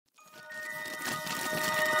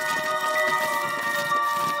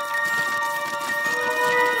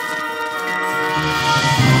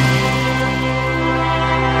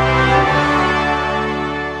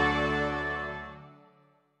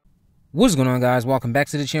What's going on, guys? Welcome back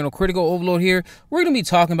to the channel. Critical Overlord here. We're going to be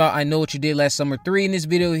talking about I Know What You Did Last Summer 3 in this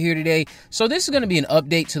video here today. So this is going to be an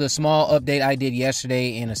update to the small update I did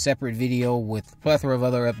yesterday in a separate video with a plethora of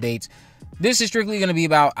other updates. This is strictly going to be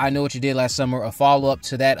about I Know What You Did Last Summer, a follow-up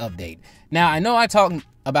to that update. Now, I know I talked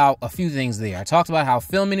about a few things there. I talked about how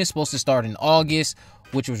filming is supposed to start in August,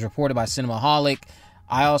 which was reported by Cinemaholic.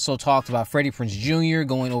 I also talked about Freddie Prinze Jr.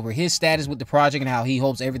 going over his status with the project and how he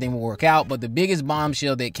hopes everything will work out. But the biggest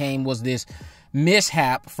bombshell that came was this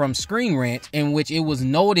mishap from Screen Rant, in which it was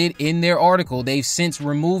noted in their article, they've since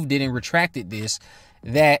removed it and retracted this,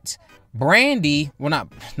 that Brandy, well,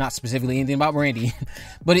 not specifically anything about Brandy,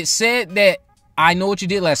 but it said that I Know What You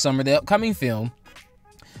Did Last Summer, the upcoming film,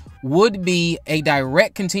 would be a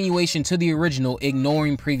direct continuation to the original,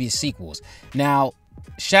 ignoring previous sequels. Now,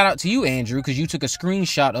 shout out to you, Andrew, because you took a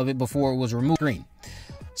screenshot of it before it was removed screen.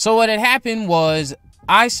 So what had happened was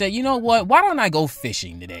I said, you know what? Why don't I go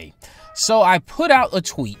fishing today? So I put out a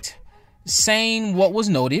tweet saying what was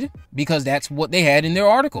noted, because that's what they had in their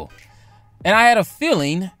article. And I had a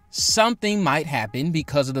feeling something might happen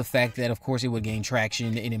because of the fact that, of course, it would gain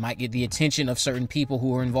traction and it might get the attention of certain people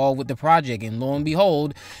who are involved with the project. And lo and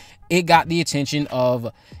behold, it got the attention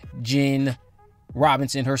of Jen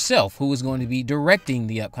Robinson herself, who is going to be directing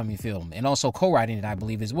the upcoming film and also co-writing it, I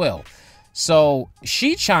believe, as well. So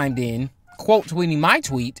she chimed in, quote tweeting my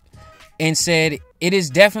tweet, and said, "It is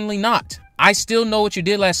definitely not. I still know what you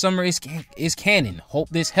did last summer is canon. Hope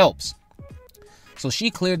this helps." So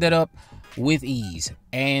she cleared that up with ease,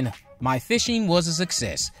 and my fishing was a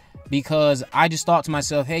success, because I just thought to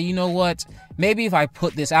myself, hey, you know what? Maybe if I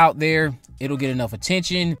put this out there, it'll get enough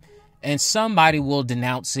attention and somebody will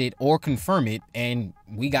denounce it or confirm it, and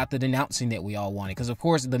we got the denouncing that we all wanted. Because, of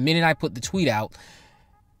course, the minute I put the tweet out,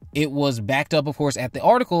 it was backed up, of course, at the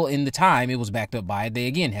article in the time. It was backed up by it. They,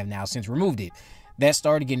 again, have now since removed it. That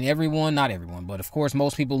started getting everyone, not everyone, but, of course,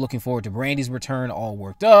 most people looking forward to Brandy's return all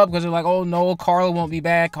worked up, because they're like, oh, no, Karla won't be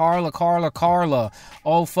back. Karla.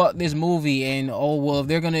 Oh, fuck this movie. And, oh, well, if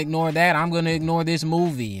they're going to ignore that, I'm going to ignore this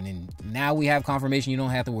movie. And then now we have confirmation you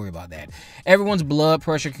don't have to worry about that. Everyone's blood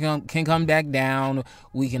pressure can come back down.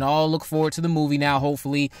 We can all look forward to the movie now,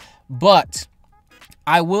 hopefully. But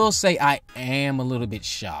I will say I am a little bit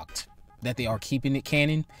shocked that they are keeping it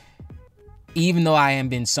canon. Even though I am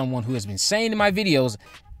been someone who has been saying in my videos,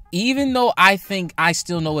 even though I think I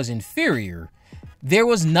still know is inferior, there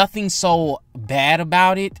was nothing so bad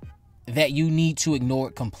about it that you need to ignore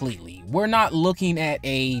it completely. We're not looking at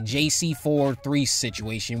a JC4-3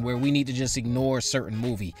 situation where we need to just ignore a certain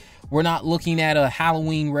movie. We're not looking at a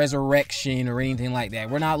Halloween Resurrection or anything like that.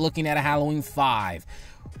 We're not looking at a Halloween 5.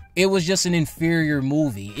 It was just an inferior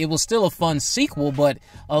movie. It was still a fun sequel, but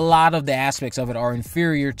a lot of the aspects of it are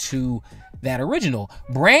inferior to that original.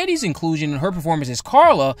 Brandy's inclusion in her performance as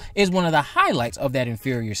Karla is one of the highlights of that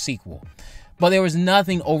inferior sequel. But there was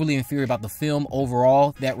nothing overly inferior about the film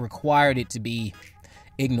overall that required it to be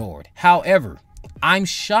ignored. However, I'm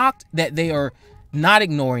shocked that they are not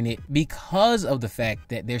ignoring it because of the fact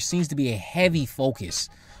that there seems to be a heavy focus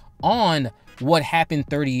on what happened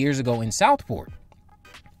 30 years ago in Southport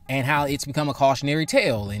and how it's become a cautionary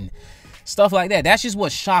tale and stuff like that. That's just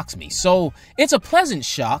what shocks me. So it's a pleasant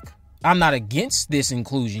shock. I'm not against this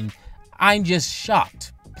inclusion. I'm just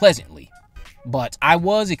shocked, pleasantly. But I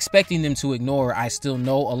was expecting them to ignore I Still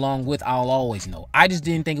Know along with I'll Always Know. I just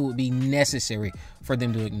didn't think it would be necessary for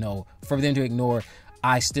them to ignore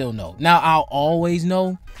I Still Know. Now, I'll Always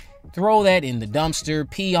Know, throw that in the dumpster,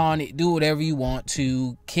 pee on it, do whatever you want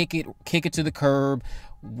to, kick it to the curb.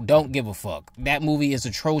 Don't give a fuck. That movie is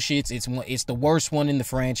atrocious. It's the worst one in the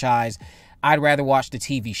franchise. I'd rather watch the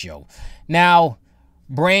TV show. Now,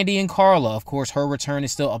 Brandy and Karla, of course, her return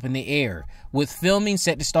is still up in the air. With filming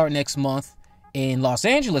set to start next month in Los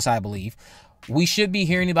Angeles, I believe, we should be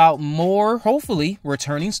hearing about more, hopefully,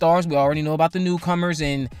 returning stars. We already know about the newcomers,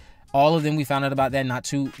 and all of them. We found out about that not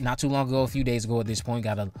too long ago, a few days ago at this point.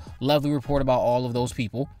 Got a lovely report about all of those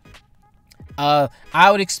people. I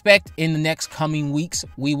would expect in the next coming weeks,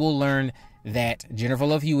 we will learn that Jennifer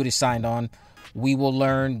Love Hewitt is signed on. We will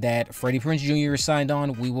learn that Freddie Prinze Jr. is signed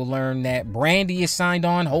on. We will learn that Brandy is signed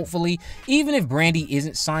on, hopefully. Even if Brandy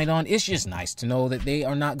isn't signed on, it's just nice to know that they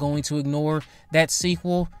are not going to ignore that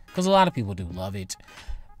sequel, because a lot of people do love it.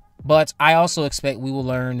 But I also expect we will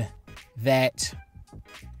learn that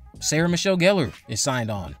Sarah Michelle Gellar is signed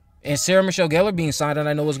on. And Sarah Michelle Gellar being signed on,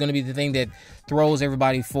 I know, is going to be the thing that throws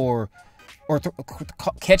everybody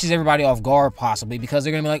catches everybody off guard, possibly, because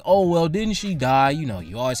they're going to be like, oh, well, didn't she die? You know,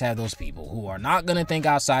 you always have those people who are not going to think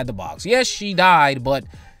outside the box. Yes, she died, but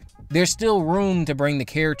there's still room to bring the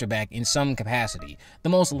character back in some capacity. The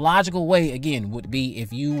most logical way, again, would be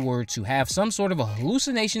if you were to have some sort of a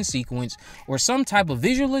hallucination sequence or some type of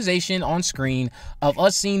visualization on screen of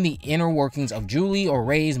us seeing the inner workings of Julie or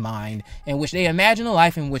Ray's mind, in which they imagine a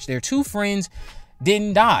life in which their two friends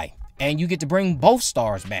didn't die. And you get to bring both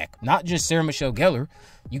stars back, not just Sarah Michelle Gellar.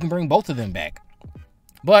 You can bring both of them back.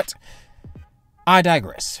 But I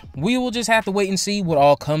digress. We will just have to wait and see what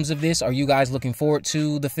all comes of this. Are you guys looking forward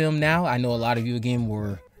to the film now? I know a lot of you, again,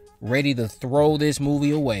 were ready to throw this movie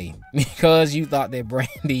away because you thought that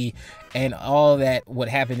Brandy and all that, what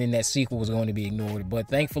happened in that sequel, was going to be ignored. But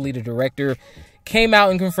thankfully, the director came out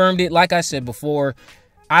and confirmed it. Like I said before,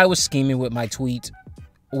 I was scheming with my tweet.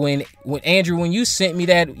 When Andrew, when you sent me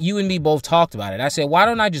that, you and me both talked about it. I said, why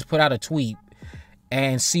don't I just put out a tweet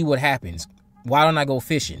and see what happens? Why don't I go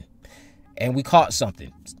fishing? And we caught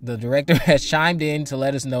something. The director has chimed in to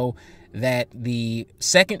let us know that the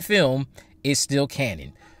second film is still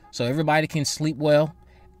canon. So everybody can sleep well.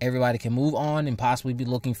 Everybody can move on and possibly be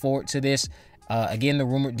looking forward to this. Again, the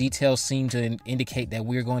rumored details seem to indicate that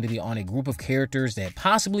we're going to be on a group of characters that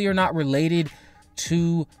possibly are not related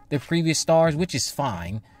to the previous stars, which is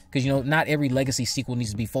fine. Because, you know, not every legacy sequel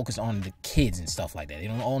needs to be focused on the kids and stuff like that. They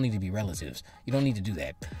don't all need to be relatives. You don't need to do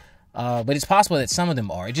that. But it's possible that some of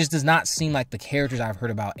them are. It just does not seem like the characters I've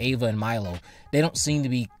heard about, Ava and Milo, they don't seem to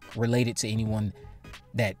be related to anyone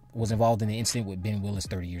that was involved in the incident with Ben Willis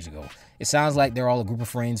 30 years ago. It sounds like they're all a group of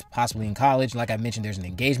friends, possibly in college. Like I mentioned, there's an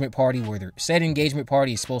engagement party where their said engagement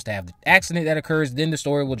party is supposed to have the accident that occurs. Then the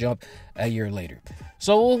story will jump a year later.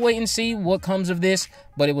 So we'll wait and see what comes of this.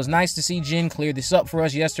 But it was nice to see Jen clear this up for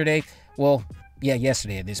us yesterday. Well, yeah,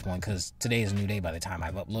 yesterday at this point, because today is a new day by the time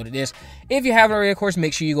I've uploaded this. If you haven't already, of course,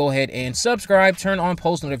 make sure you go ahead and subscribe. Turn on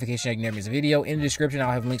post notifications so you can never miss a video. In the description, I'll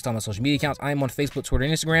have links to all my social media accounts. I am on Facebook, Twitter,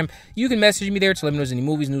 and Instagram. You can message me there to let me know if there's any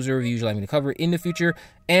movies, news, or reviews you'd like me to cover in the future.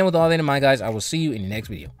 And with all that in mind, guys, I will see you in the next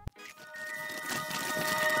video.